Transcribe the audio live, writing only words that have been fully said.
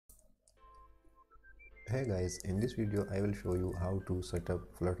Hey guys, in this video I will show you how to set up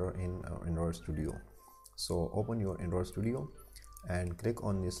Flutter in Android Studio. So open your Android Studio and click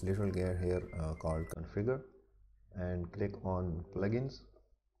on this little gear here called configure and click on plugins,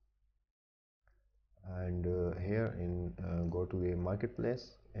 and here in go to the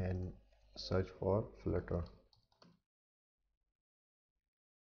marketplace and search for Flutter.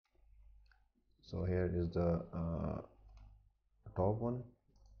 So here is the top one.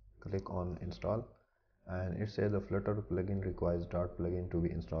 Click on install and it says the Flutter plugin requires Dart plugin to be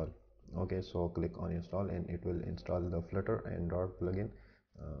installed. Okay, so click on install and it will install the Flutter and Dart plugin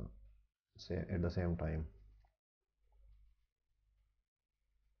say at the same time.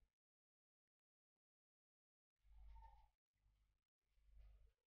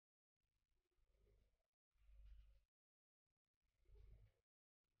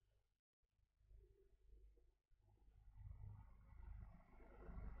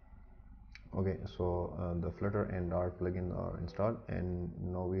 Okay, so the Flutter and Dart plugins are installed, and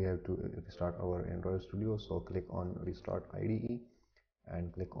now we have to restart our Android Studio. So click on restart IDE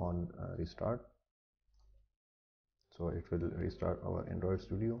and click on restart. So it will restart our Android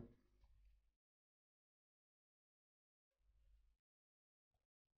Studio.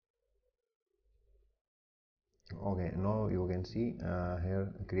 Okay, now you can see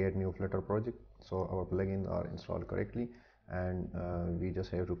here create new Flutter project. So our plugins are installed correctly, and we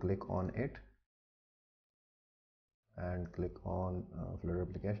just have to click on it and click on Flutter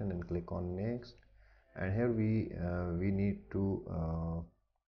application and click on next. And here we need to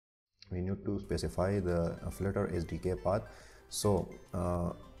specify the Flutter SDK path. So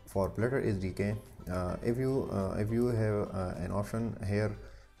for Flutter SDK, if you have an option here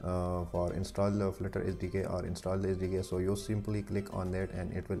for install the Flutter SDK or install the SDK, so you simply click on that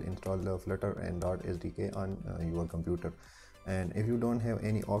and it will install the Flutter and Dart SDK on your computer. And if you don't have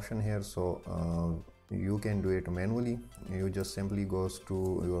any option here, so you can do it manually. You just simply goes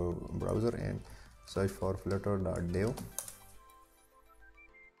to your browser and search for flutter.dev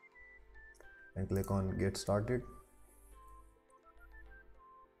and click on get started,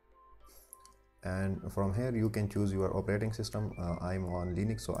 and from here you can choose your operating system. I'm on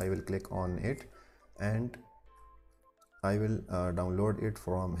Linux, so I will click on it and I will download it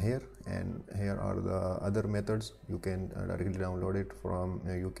from here. And here are the other methods. You can directly download it from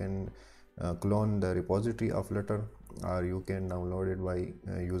you can clone the repository of Flutter, or you can download it by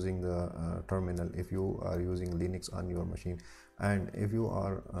using the terminal if you are using Linux on your machine. And if you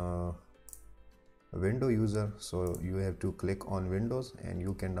are a window user, so you have to click on Windows and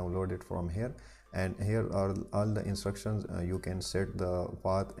you can download it from here. And here are all the instructions. You can set the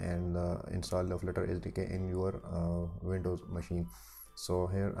path and install the Flutter SDK in your Windows machine. So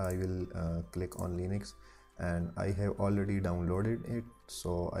here I will click on Linux and I have already downloaded it.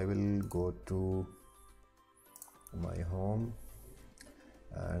 So I will go to my home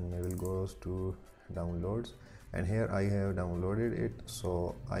and I will go to downloads, and here I have downloaded it.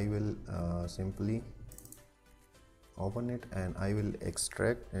 So I will simply open it and I will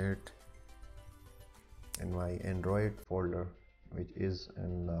extract it in my Android folder, which is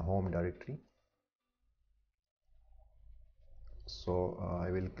in the home directory. So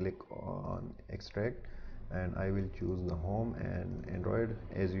I will click on extract and I will choose the home and Android.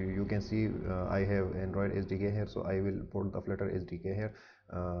 As you can see, I have Android SDK here, so I will put the Flutter SDK here.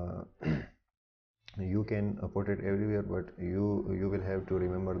 You can put it everywhere, but you will have to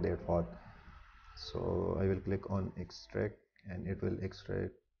remember that path. So I will click on extract and it will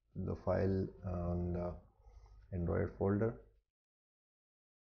extract the file on the Android folder.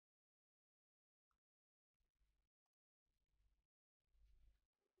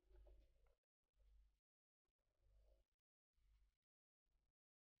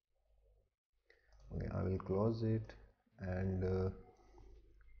 Okay, I will close it and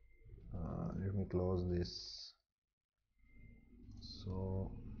let me close this.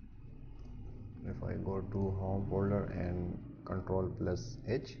 So if I go to home folder and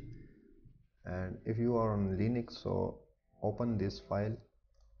Ctrl+H, and if you are on Linux, so open this file,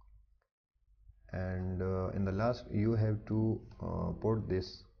 and in the last you have to put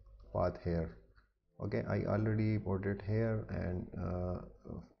this path here. Okay, I already put it here, and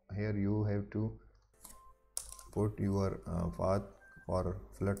here you have to put your path for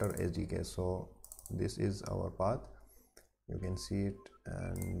Flutter SDK. So this is our path, you can see it,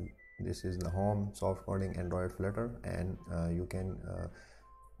 and this is the home soft coding Android Flutter, and you can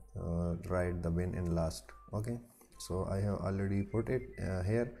write the bin in last. Okay, so I have already put it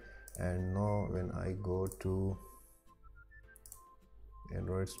here, and now when I go to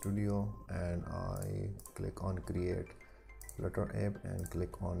Android Studio and I click on create Flutter app and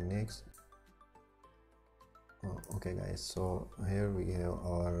click on next, Okay guys, so here we have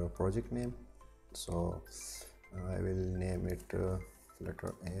our project name. So I will name it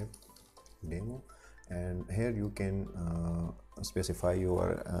Flutter app demo, and here you can specify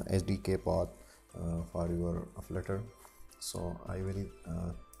your SDK path for your Flutter. So I will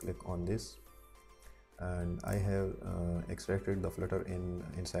click on this, and I have extracted the Flutter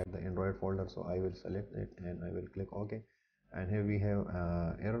inside the Android folder, so I will select it and I will click OK. And here we have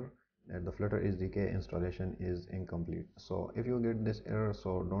error that the Flutter SDK installation is incomplete. So if you get this error,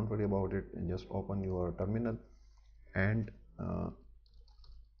 so don't worry about it, and just open your terminal and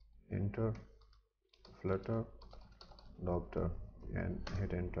enter Flutter doctor and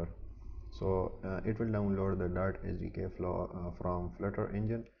hit enter. So it will download the Dart SDK from Flutter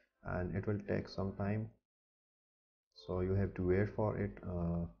engine, and it will take some time, so you have to wait for it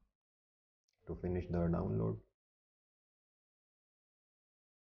to finish the download.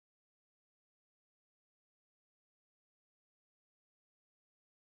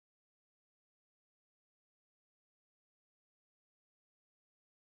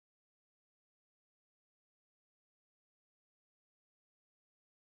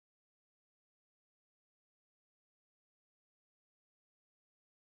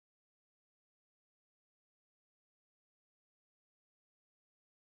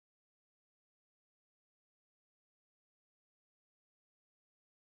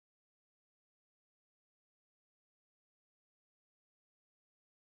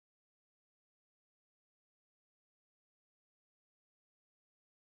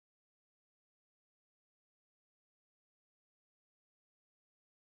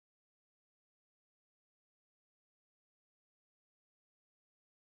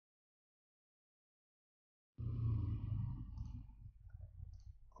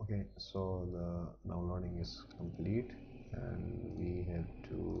 Okay, so the downloading is complete, and we have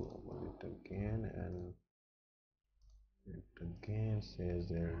to open it again, and it again says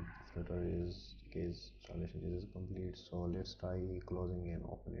that Flutter is case installation is complete. So let's try closing and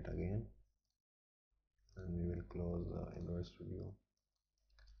open it again, and we will close the Android Studio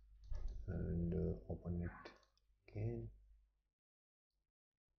and open it again.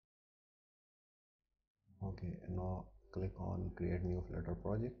 Okay, now click on create new Flutter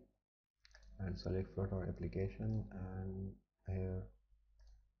project and select Flutter application, and here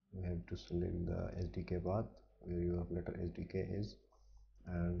you have to select the SDK path where your Flutter SDK is,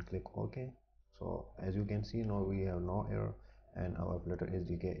 and click OK. So as you can see, now we have no error and our Flutter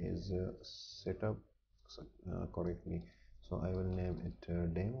SDK is set up correctly. So I will name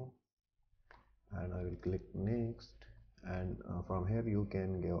it demo, and I will click next, and from here you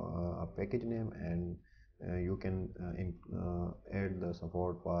can give a package name, and you can add the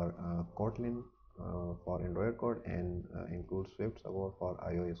support for Kotlin for Android code, and include Swift support for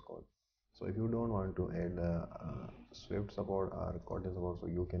iOS code. So if you don't want to add Swift support or Kotlin support, so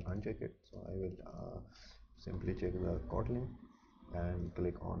you can uncheck it. So I will simply check the Kotlin and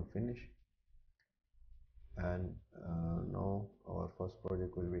click on finish, and now our first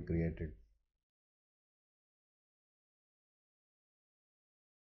project will be created.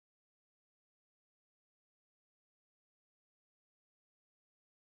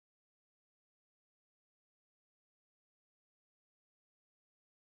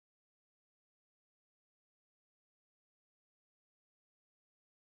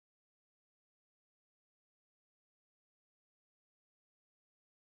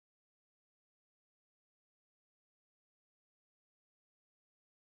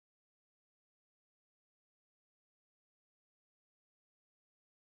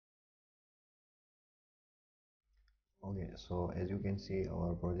 Okay, so as you can see,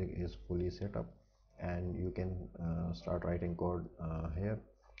 our project is fully set up, and you can start writing code here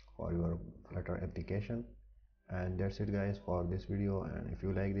for your Flutter application. And that's it guys for this video, and if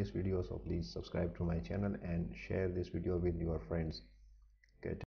you like this video, so please subscribe to my channel and share this video with your friends. Okay.